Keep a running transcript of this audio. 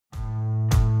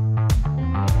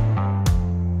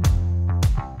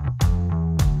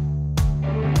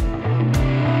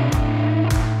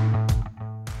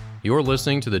You're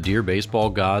listening to the Dear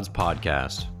Baseball Gods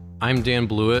podcast. I'm Dan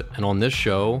Blewett, and on this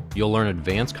show, you'll learn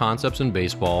advanced concepts in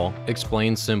baseball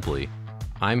explained simply.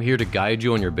 I'm here to guide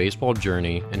you on your baseball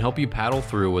journey and help you paddle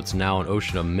through what's now an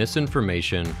ocean of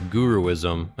misinformation,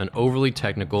 guruism, and overly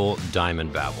technical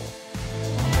diamond babble.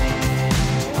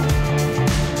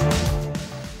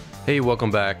 Hey,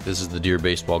 welcome back. This is the Dear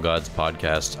Baseball Gods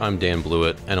podcast. I'm Dan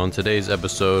Blewett, and on today's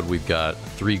episode, we've got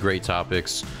three great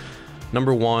topics.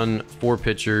 Number one, for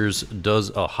pitchers,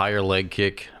 does a higher leg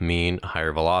kick mean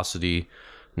higher velocity?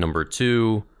 Number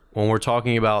two, when we're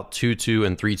talking about 2-2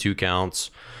 and 3-2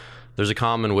 counts, there's a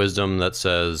common wisdom that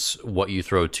says what you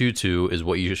throw 2-2 is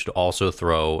what you should also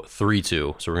throw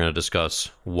 3-2. So we're going to discuss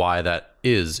why that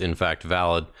is in fact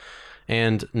valid.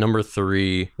 And number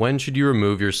three, when should you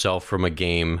remove yourself from a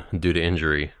game due to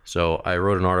injury? So I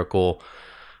wrote an article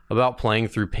about playing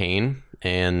through pain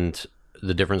and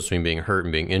the difference between being hurt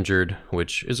and being injured,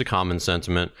 which is a common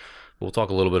sentiment. We'll talk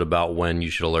a little bit about when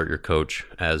you should alert your coach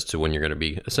as to when you're going to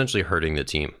be essentially hurting the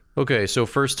team. Okay, so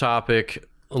first topic,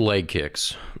 leg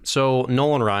kicks. So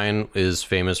Nolan Ryan is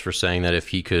famous for saying that if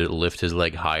he could lift his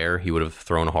leg higher, he would have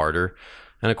thrown harder.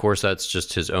 And of course, that's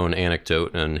just his own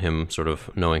anecdote and him sort of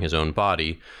knowing his own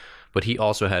body. But he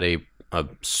also had a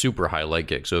super high leg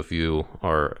kick. So if you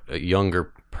are a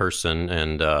younger person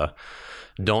and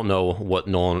don't know what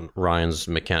Nolan Ryan's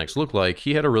mechanics look like,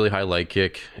 he had a really high leg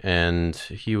kick and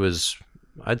he was,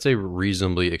 I'd say,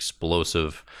 reasonably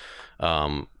explosive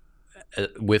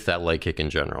with that leg kick in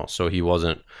general. So he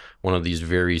wasn't one of these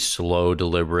very slow,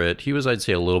 deliberate. He was, I'd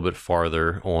say, a little bit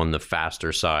farther on the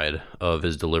faster side of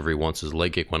his delivery once his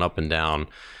leg kick went up and down,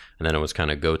 and then it was kind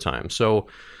of go time. So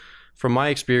from my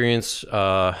experience,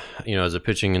 as a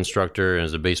pitching instructor and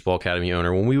as a baseball academy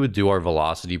owner, when we would do our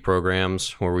velocity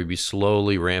programs where we'd be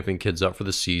slowly ramping kids up for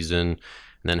the season and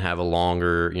then have a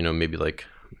longer, maybe like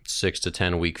 6 to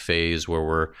 10 week phase where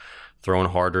we're throwing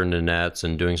harder into nets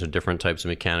and doing some different types of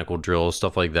mechanical drills,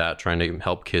 stuff like that, trying to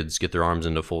help kids get their arms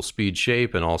into full speed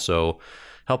shape and also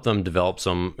help them develop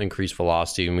some increased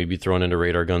velocity. And we'd be throwing into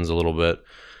radar guns a little bit.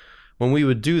 When we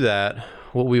would do that,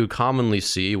 what we would commonly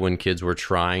see when kids were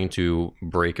trying to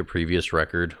break a previous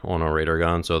record on a radar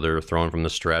gun, so they're throwing from the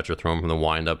stretch or throwing from the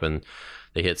windup and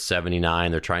they hit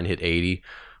 79, they're trying to hit 80.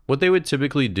 What they would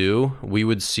typically do, we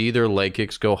would see their leg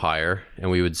kicks go higher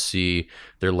and we would see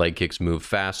their leg kicks move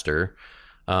faster.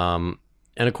 And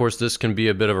of course, this can be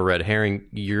a bit of a red herring.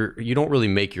 You don't really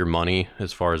make your money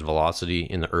as far as velocity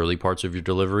in the early parts of your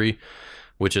delivery,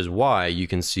 which is why you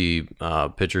can see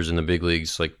pitchers in the big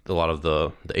leagues, like a lot of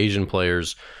the Asian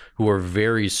players who are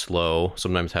very slow,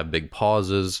 sometimes have big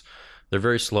pauses. They're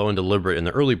very slow and deliberate in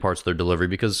the early parts of their delivery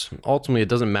because ultimately it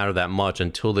doesn't matter that much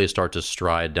until they start to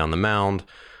stride down the mound.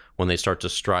 When they start to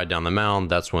stride down the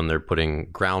mound, that's when they're putting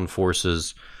ground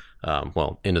forces,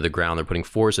 into the ground. They're putting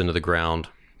force into the ground.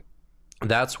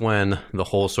 That's when the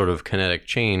whole sort of kinetic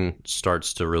chain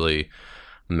starts to really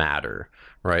matter,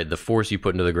 right? The force you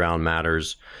put into the ground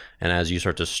matters. And as you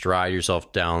start to stride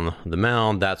yourself down the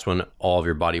mound, that's when all of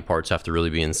your body parts have to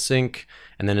really be in sync.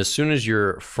 And then as soon as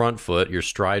your front foot, your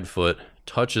stride foot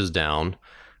touches down,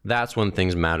 that's when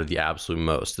things matter the absolute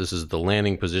most. This is the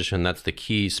landing position. That's the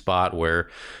key spot where,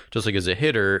 just like as a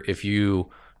hitter, if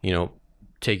you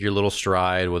take your little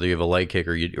stride, whether you have a leg kick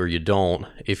or you don't,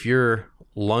 if you're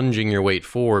lunging your weight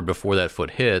forward before that foot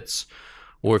hits,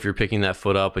 or if you're picking that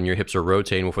foot up and your hips are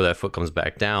rotating before that foot comes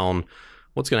back down,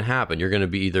 what's going to happen? You're going to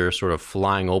be either sort of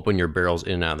flying open, your barrel's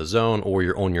in and out of the zone, or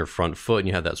you're on your front foot and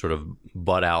you have that sort of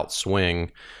butt out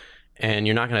swing, and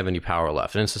you're not going to have any power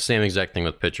left. And it's the same exact thing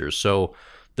with pitchers. So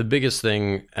the biggest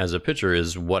thing as a pitcher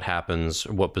is what happens,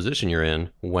 what position you're in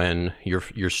when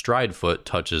your stride foot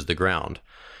touches the ground,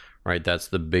 right? That's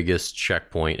the biggest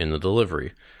checkpoint in the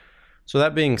delivery. So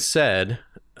that being said,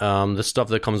 the stuff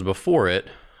that comes before it,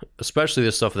 especially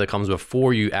the stuff that comes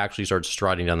before you actually start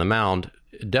striding down the mound,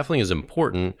 definitely is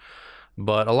important,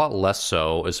 but a lot less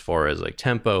so as far as like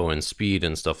tempo and speed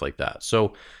and stuff like that.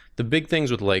 So the big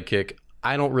things with leg kick,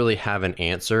 I don't really have an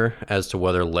answer as to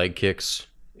whether leg kicks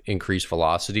increase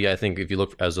velocity. I think if you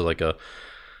look as a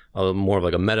more of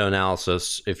like a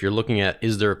meta-analysis, if you're looking at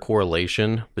is there a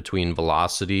correlation between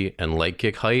velocity and leg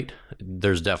kick height,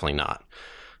 there's definitely not.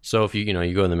 So if you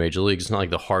go in the major leagues, it's not like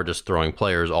the hardest throwing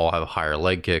players all have higher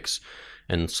leg kicks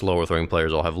and slower throwing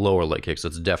players all have lower leg kicks.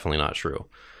 That's definitely not true.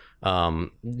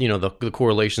 The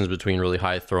correlations between really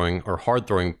high throwing or hard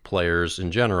throwing players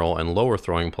in general and lower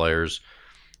throwing players,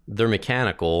 they're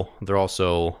mechanical. They're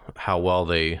also how well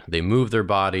they move their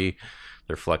body,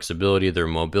 their flexibility, their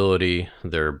mobility,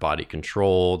 their body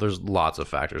control. There's lots of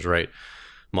factors, right?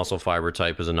 Muscle fiber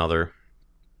type is another.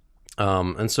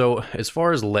 And so, as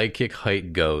far as leg kick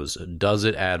height goes, does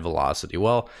it add velocity?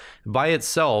 Well, by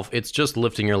itself, it's just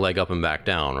lifting your leg up and back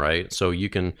down, right? So you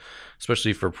can,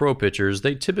 especially for pro pitchers,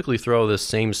 they typically throw the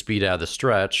same speed out of the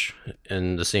stretch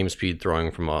and the same speed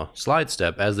throwing from a slide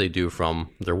step as they do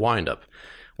from their windup.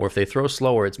 Or if they throw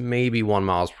slower, it's maybe 1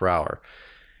 miles per hour.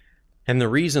 And the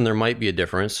reason there might be a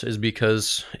difference is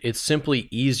because it's simply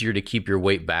easier to keep your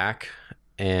weight back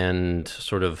and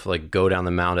sort of like go down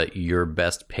the mound at your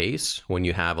best pace when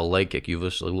you have a leg kick. You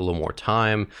have a little more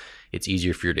time. It's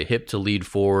easier for your hip to lead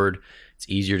forward. It's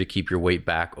easier to keep your weight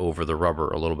back over the rubber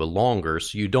a little bit longer,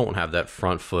 so you don't have that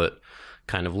front foot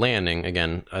kind of landing.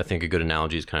 Again, I think a good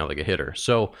analogy is kind of like a hitter.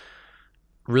 So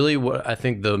really what I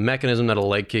think the mechanism that a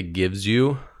leg kick gives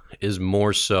you is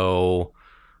more so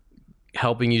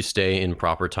helping you stay in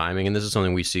proper timing. And this is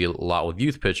something we see a lot with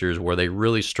youth pitchers where they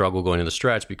really struggle going to the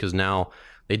stretch because now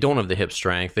they don't have the hip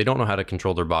strength. They don't know how to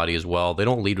control their body as well. They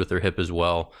don't lead with their hip as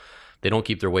well. They don't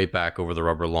keep their weight back over the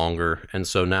rubber longer. And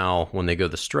so now when they go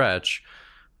the stretch,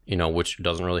 which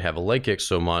doesn't really have a leg kick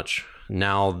so much,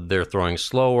 now they're throwing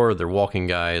slower, they're walking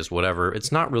guys, whatever.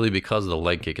 It's not really because of the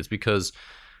leg kick. It's because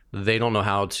they don't know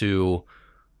how to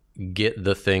get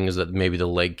the things that maybe the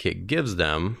leg kick gives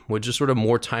them, which is sort of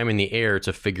more time in the air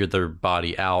to figure their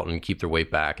body out and keep their weight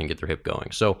back and get their hip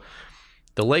going. So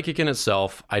the leg kick in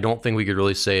itself, I don't think we could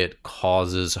really say it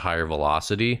causes higher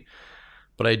velocity,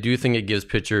 but I do think it gives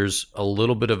pitchers a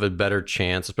little bit of a better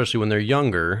chance, especially when they're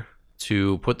younger,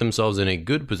 to put themselves in a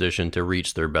good position to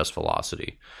reach their best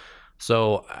velocity.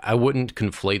 So I wouldn't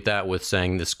conflate that with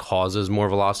saying this causes more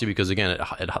velocity because, again,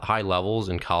 at high levels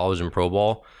in college and pro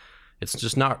ball, it's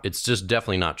just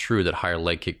definitely not true that higher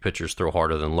leg kick pitchers throw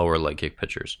harder than lower leg kick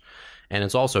pitchers. And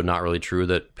it's also not really true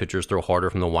that pitchers throw harder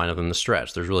from the windup than the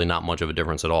stretch. There's really not much of a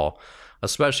difference at all,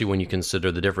 especially when you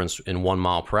consider the difference in 1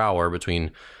 mile per hour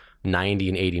between 90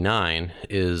 and 89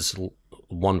 is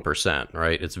 1%,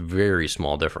 right? It's a very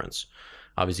small difference.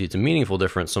 Obviously, it's a meaningful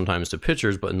difference sometimes to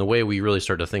pitchers, but in the way we really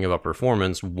start to think about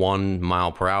performance, 1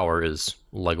 mile per hour is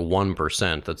like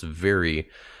 1%. That's very,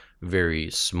 very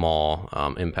small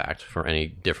impact for any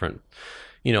different,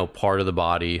 part of the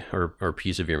body or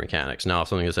piece of your mechanics. Now, if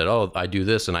something has said, oh, I do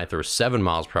this and I throw 7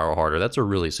 miles per hour harder, that's a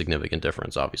really significant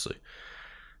difference, obviously.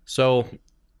 So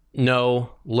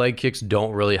no, leg kicks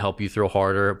don't really help you throw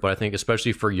harder, but I think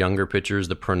especially for younger pitchers,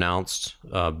 the pronounced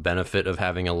benefit of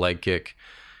having a leg kick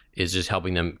is just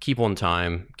helping them keep on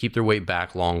time, keep their weight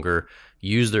back longer,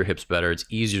 use their hips better. It's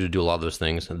easier to do a lot of those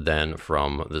things than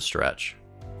from the stretch.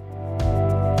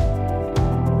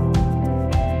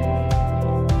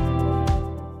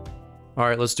 All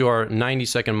right, let's do our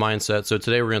 90-second mindset. So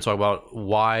today we're going to talk about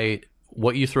why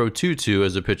what you throw 2-2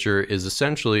 as a pitcher is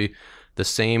essentially the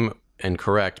same and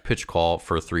correct pitch call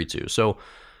for 3-2. So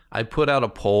I put out a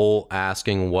poll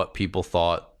asking what people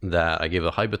thought. That I gave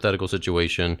a hypothetical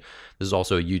situation. This is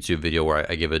also a YouTube video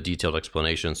where I give a detailed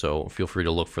explanation, so feel free to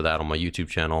look for that on my YouTube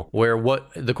channel, where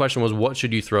the question was, what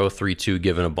should you throw 3-2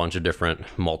 given a bunch of different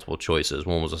multiple choices?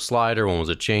 One was a slider, one was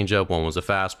a changeup, one was a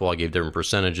fastball. I gave different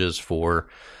percentages for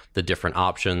the different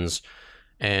options.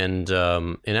 And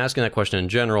in asking that question in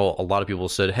general, a lot of people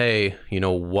said, hey,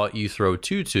 what you throw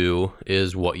 2-2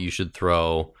 is what you should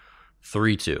throw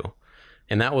 3-2.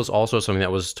 And that was also something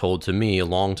that was told to me a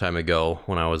long time ago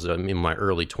when I was in my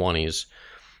early 20s.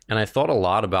 And I thought a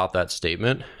lot about that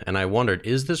statement, and I wondered,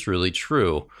 is this really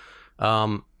true?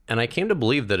 And I came to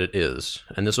believe that it is.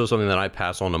 And this was something that I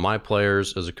pass on to my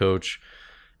players as a coach.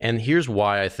 And here's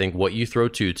why I think what you throw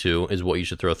 2-2 is what you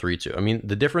should throw 3-2. I mean,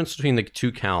 the difference between the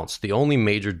two counts, the only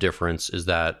major difference is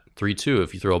that 3-2,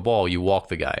 if you throw a ball, you walk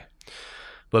the guy.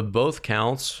 But both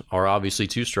counts are obviously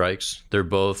 2 strikes. They're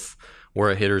both where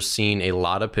a hitter's seen a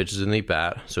lot of pitches in the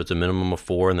bat. So it's a minimum of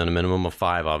 4 and then a minimum of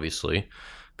 5, obviously.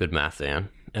 Good math, Dan.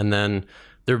 And then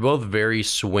they're both very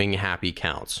swing happy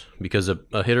counts because a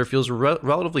hitter feels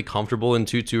relatively comfortable in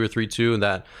 2-2 or 3-2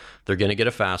 that they're going to get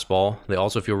a fastball. They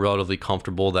also feel relatively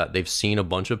comfortable that they've seen a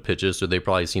bunch of pitches, so they've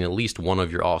probably seen at least one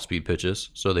of your off-speed pitches,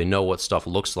 so they know what stuff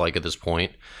looks like at this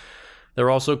point.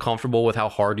 They're also comfortable with how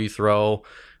hard you throw,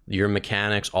 your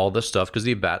mechanics, all this stuff, because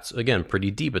the bat's, again, pretty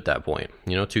deep at that point.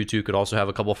 2-2 could also have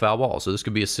a couple foul balls, so this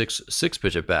could be a six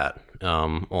pitch at bat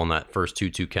on that first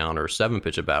 2-2 count, or 7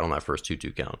 pitch at bat on that first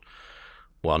 2-2 count.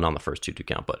 Well, not on the first 2-2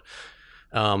 count,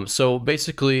 but so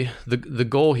basically the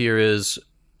goal here is,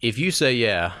 if you say,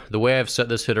 yeah, the way I've set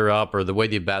this hitter up or the way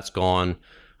the bat's gone,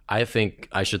 I think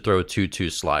I should throw a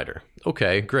 2-2 slider.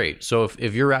 Okay, great. So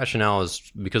if your rationale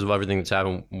is because of everything that's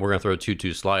happened, we're going to throw a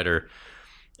 2-2 slider,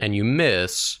 and you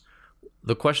miss,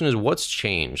 the question is, what's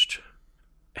changed?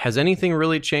 Has anything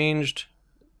really changed?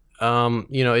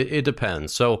 It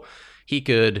depends. So he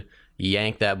could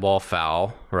yank that ball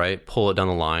foul, right? Pull it down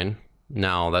the line.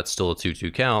 Now that's still a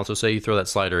 2-2 count. So say you throw that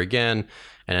slider again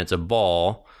and it's a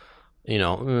ball,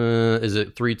 is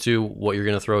it 3-2 what you're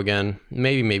going to throw again?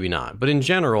 Maybe, maybe not. But in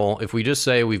general, if we just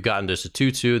say we've gotten just a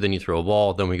 2-2, then you throw a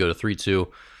ball, then we go to 3-2.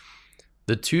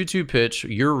 The 2-2 pitch,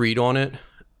 your read on it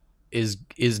is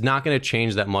not going to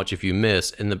change that much if you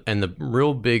miss. And the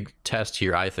real big test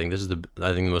here, I think the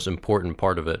most important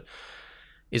part of it,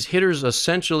 is hitters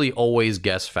essentially always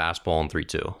guess fastball on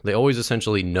 3-2. They always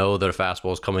essentially know that a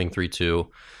fastball is coming 3-2,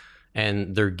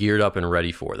 and they're geared up and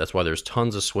ready for it. That's why there's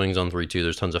tons of swings on 3-2.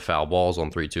 There's tons of foul balls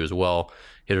on 3-2 as well.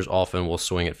 Hitters often will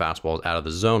swing at fastballs out of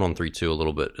the zone on 3-2 a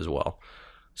little bit as well.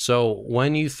 So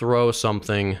when you throw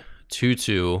something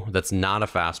 2-2 that's not a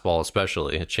fastball,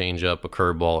 especially a changeup, a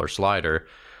curveball, or slider,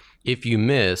 if you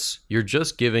miss, you're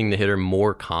just giving the hitter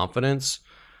more confidence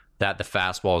that the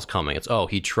fastball is coming. It's, oh,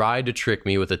 he tried to trick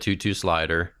me with a 2-2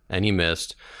 slider and he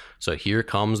missed, so here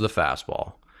comes the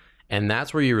fastball. And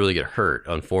that's where you really get hurt,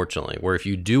 unfortunately, where if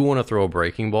you do want to throw a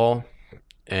breaking ball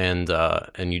and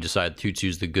you decide 2-2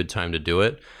 is the good time to do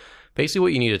it, basically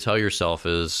what you need to tell yourself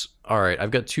is, all right,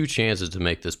 I've got 2 chances to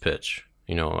make this pitch.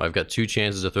 I've got 2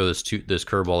 chances to throw this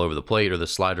curveball over the plate, or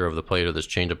this slider over the plate, or this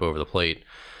changeup over the plate.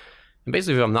 And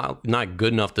basically, if I'm not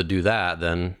good enough to do that,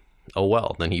 then oh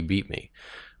well, then he beat me.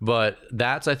 But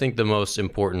that's, I think, the most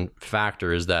important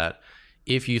factor, is that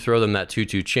if you throw them that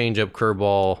 2-2 changeup,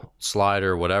 curveball,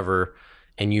 slider, whatever,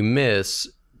 and you miss,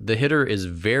 the hitter is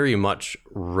very much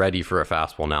ready for a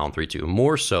fastball now on 3-2,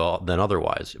 more so than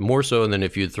otherwise. More so than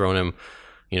if you'd thrown him,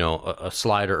 a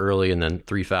slider early and then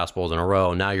 3 fastballs in a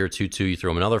row. Now you're 2-2, you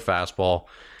throw him another fastball.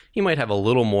 He might have a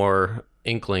little more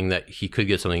inkling that he could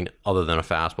get something other than a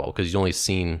fastball, because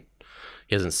he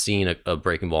hasn't seen a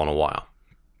breaking ball in a while.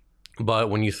 But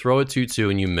when you throw a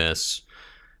 2-2 and you miss,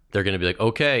 they're going to be like,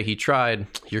 okay, he tried,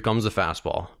 here comes the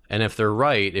fastball. And if they're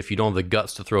right, if you don't have the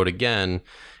guts to throw it again,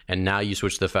 and now you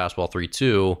switch to the fastball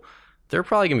 3-2, they're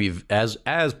probably going to be as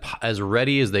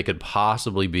ready as they could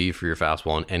possibly be for your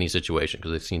fastball in any situation,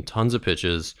 because they've seen tons of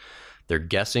pitches. They're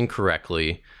guessing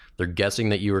correctly. They're guessing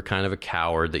that you were kind of a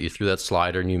coward, that you threw that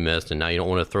slider and you missed, and now you don't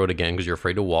want to throw it again because you're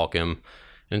afraid to walk him.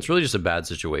 And it's really just a bad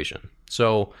situation.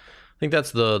 So I think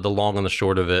that's the long and the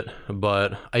short of it.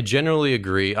 But I generally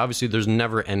agree. Obviously, there's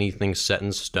never anything set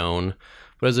in stone.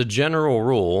 But as a general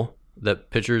rule, that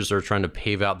pitchers are trying to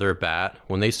pave out their bat,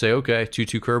 when they say, okay,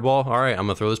 2-2 curveball, all right, I'm going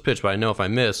to throw this pitch, but I know if I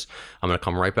miss, I'm going to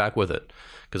come right back with it,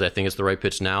 because I think it's the right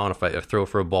pitch now, and if I throw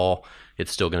for a ball,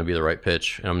 it's still going to be the right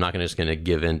pitch, and I'm not just going to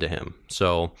give in to him.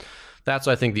 So that's,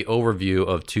 I think, the overview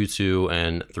of 2-2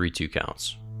 and 3-2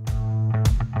 counts.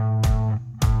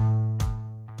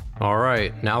 All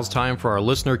right, now's time for our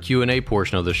listener Q&A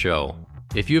portion of the show.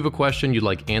 If you have a question you'd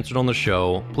like answered on the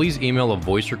show, please email a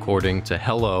voice recording to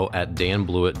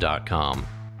hello@danblewett.com.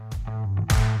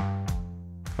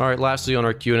 All right, lastly on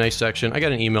our Q&A section, I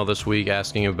got an email this week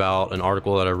asking about an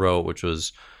article that I wrote, which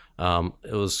was,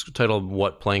 it was titled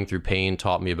 "What Playing Through Pain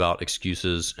Taught Me About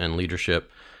Excuses and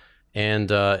Leadership." And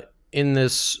in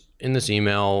this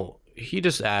email, he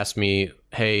just asked me,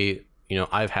 hey,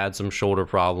 I've had some shoulder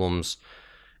problems,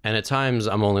 and at times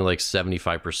I'm only like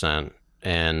 75%.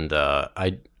 And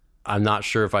I'm not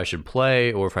sure if I should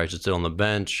play or if I should sit on the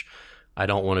bench. I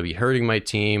don't want to be hurting my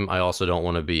team. I also don't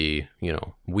want to be,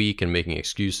 weak and making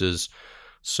excuses.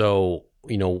 So,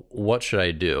 what should I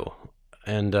do?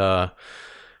 And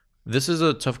this is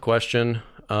a tough question.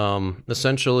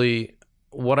 Essentially,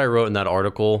 what I wrote in that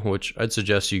article, which I'd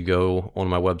suggest you go on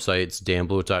my website, it's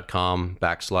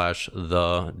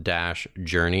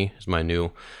danblewett.com/the-journey is my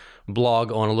new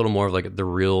blog on a little more of like the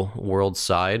real world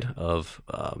side of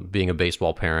being a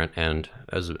baseball parent and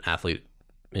as an athlete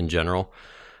in general.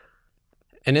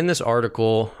 And in this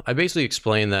article, I basically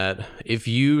explained that if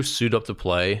you suit up to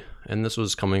play, and this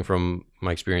was coming from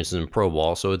my experiences in pro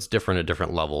ball, so it's different at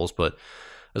different levels, but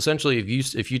essentially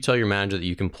if you tell your manager that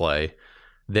you can play,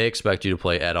 they expect you to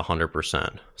play at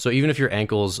 100%. So even if your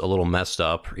ankle's a little messed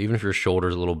up, or even if your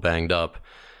shoulder's a little banged up,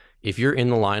 if you're in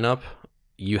the lineup,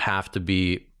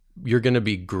 you're going to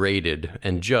be graded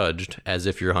and judged as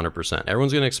if you're 100%.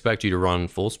 Everyone's going to expect you to run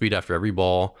full speed after every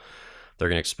ball. They're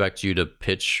going to expect you to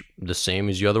pitch the same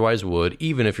as you otherwise would,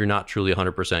 even if you're not truly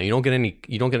 100%. You don't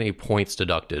get any points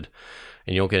deducted,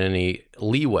 and you don't get any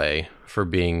leeway for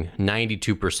being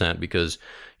 92% because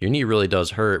your knee really does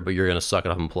hurt, but you're going to suck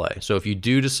it up and play. So if you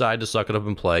do decide to suck it up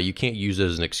and play, you can't use it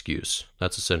as an excuse.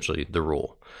 That's essentially the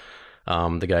rule.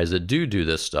 The guys that do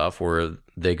this stuff where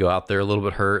they go out there a little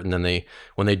bit hurt, and then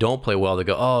when they don't play well, they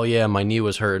go, oh yeah, my knee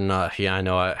was hurting. Yeah, I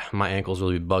know my ankle's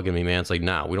really bugging me, man. It's like,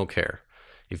 nah, we don't care.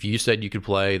 If you said you could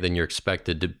play, then you're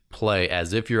expected to play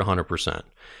as if you're 100%.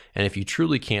 And if you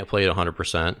truly can't play at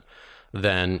 100%,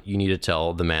 then you need to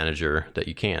tell the manager that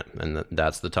you can't. And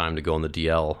that's the time to go on the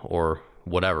DL or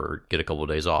whatever, get a couple of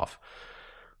days off.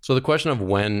 So the question of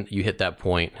when you hit that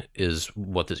point is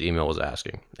what this email was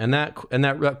asking. And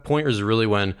that point is really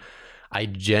when I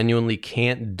genuinely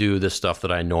can't do the stuff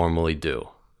that I normally do.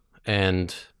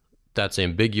 And that's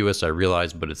ambiguous, I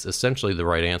realize, but it's essentially the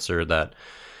right answer. That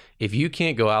if you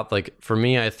can't go out, like for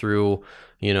me, I threw,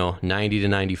 90 to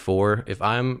 94. If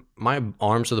my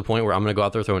arm's to the point where I'm going to go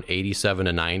out there throwing 87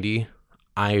 to 90,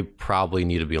 I probably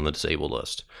need to be on the disabled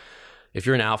list. If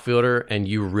you're an outfielder and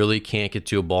you really can't get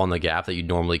to a ball in the gap that you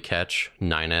normally catch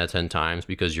 9 out of 10 times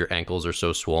because your ankles are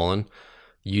so swollen,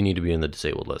 you need to be in the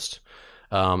disabled list.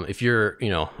 If you're,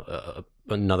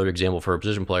 another example for a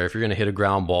position player, if you're going to hit a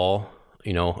ground ball,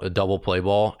 a double play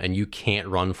ball, and you can't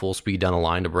run full speed down the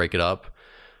line to break it up,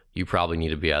 you probably need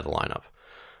to be out of the lineup.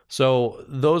 So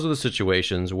those are the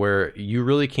situations where you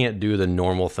really can't do the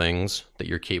normal things that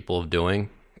you're capable of doing,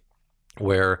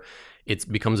 where it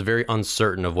becomes very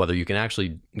uncertain of whether you can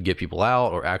actually get people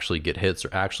out or actually get hits or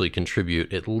actually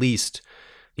contribute at least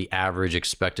the average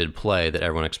expected play that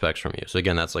everyone expects from you. So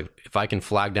again, that's like, if I can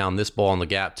flag down this ball in the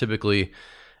gap typically,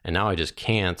 and now I just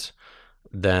can't,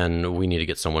 then we need to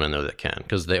get someone in there that can,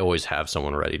 because they always have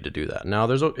someone ready to do that. Now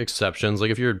there's exceptions.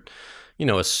 Like if you're, a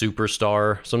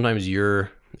superstar, sometimes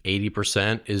your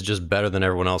 80% is just better than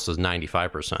everyone else's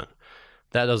 95%.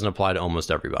 That doesn't apply to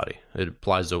almost everybody. It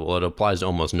applies to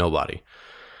almost nobody.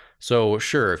 So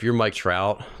sure, if you're Mike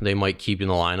Trout, they might keep you in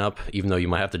the lineup, even though you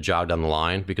might have to jog down the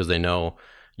line because they know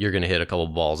you're going to hit a couple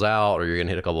balls out, or you're going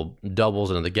to hit a couple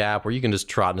doubles into the gap, or you can just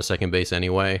trot into second base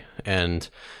anyway, and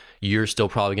you're still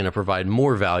probably going to provide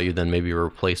more value than maybe a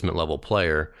replacement level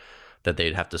player that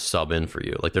they'd have to sub in for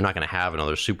you. Like they're not going to have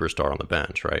another superstar on the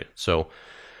bench, right? So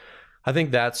I think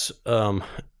that's,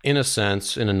 in a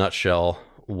sense, in a nutshell,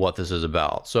 what this is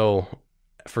about. So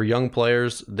for young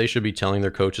players, they should be telling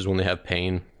their coaches when they have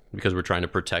pain, because we're trying to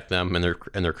protect them and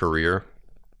their career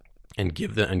and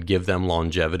give them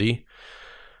longevity.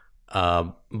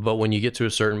 But when you get to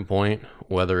a certain point,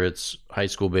 whether it's high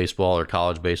school baseball or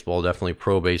college baseball, definitely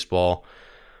pro baseball,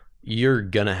 you're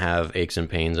gonna have aches and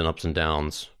pains and ups and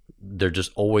downs. They're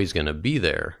just always gonna be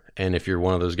there. And if you're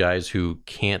one of those guys who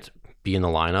can't be in the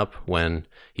lineup when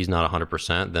he's not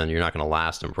 100%, then you're not gonna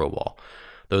last in pro ball.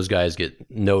 Those guys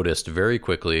get noticed very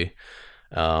quickly,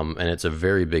 and it's a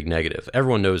very big negative.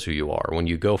 Everyone knows who you are. When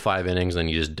you go 5 innings and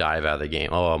you just dive out of the game,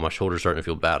 oh, my shoulder's starting to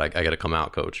feel bad, I got to come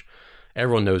out, coach.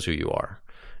 Everyone knows who you are,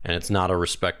 and it's not a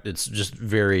respect. It's just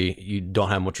you don't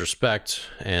have much respect,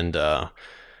 and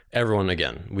everyone,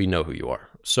 again, we know who you are.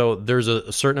 So there's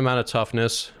a certain amount of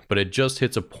toughness, but it just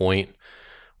hits a point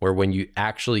where when you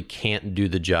actually can't do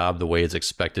the job the way it's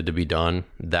expected to be done,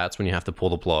 that's when you have to pull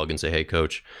the plug and say, hey,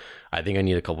 coach, I think I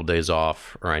need a couple days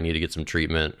off, or I need to get some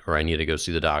treatment, or I need to go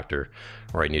see the doctor,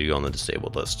 or I need to go on the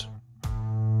disabled list.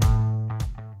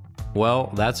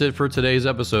 Well, that's it for today's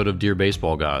episode of Dear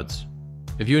Baseball Gods.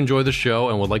 If you enjoy the show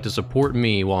and would like to support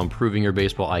me while improving your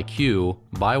baseball IQ,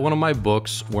 buy one of my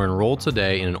books or enroll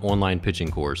today in an online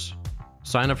pitching course.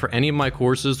 Sign up for any of my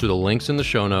courses through the links in the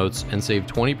show notes and save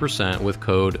 20% with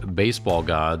code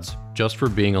BASEBALLGODS just for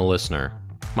being a listener.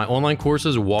 My online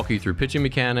courses walk you through pitching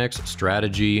mechanics,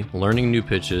 strategy, learning new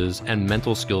pitches, and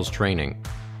mental skills training.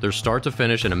 They're start to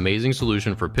finish an amazing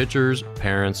solution for pitchers,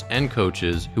 parents, and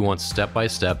coaches who want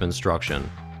step-by-step instruction.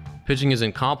 Pitching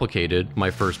Isn't Complicated,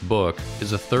 my first book,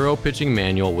 is a thorough pitching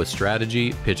manual with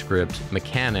strategy, pitch grips,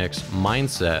 mechanics,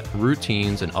 mindset,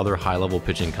 routines, and other high-level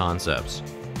pitching concepts.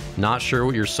 Not sure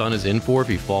what your son is in for if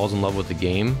he falls in love with the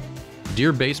game?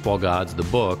 Dear Baseball Gods, the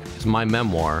book, is my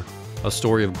memoir, a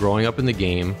story of growing up in the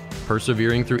game,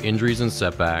 persevering through injuries and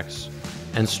setbacks,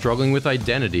 and struggling with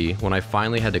identity when I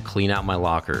finally had to clean out my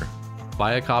locker.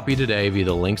 Buy a copy today via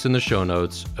the links in the show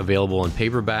notes, available in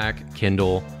paperback,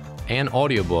 Kindle, and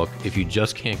audiobook if you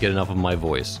just can't get enough of my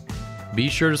voice. Be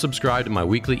sure to subscribe to my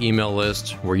weekly email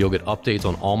list where you'll get updates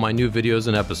on all my new videos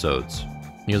and episodes.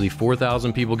 Nearly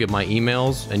 4,000 people get my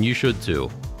emails, and you should too.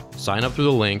 Sign up through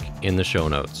the link in the show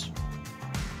notes.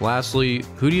 Lastly,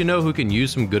 who do you know who can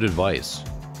use some good advice?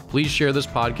 Please share this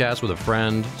podcast with a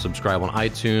friend, subscribe on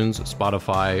iTunes,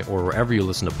 Spotify, or wherever you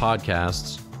listen to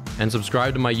podcasts, and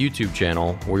subscribe to my YouTube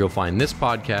channel where you'll find this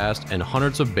podcast and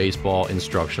hundreds of baseball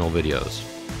instructional videos.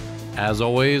 As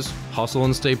always, hustle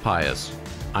and stay pious.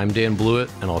 I'm Dan Blewett,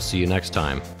 and I'll see you next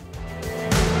time.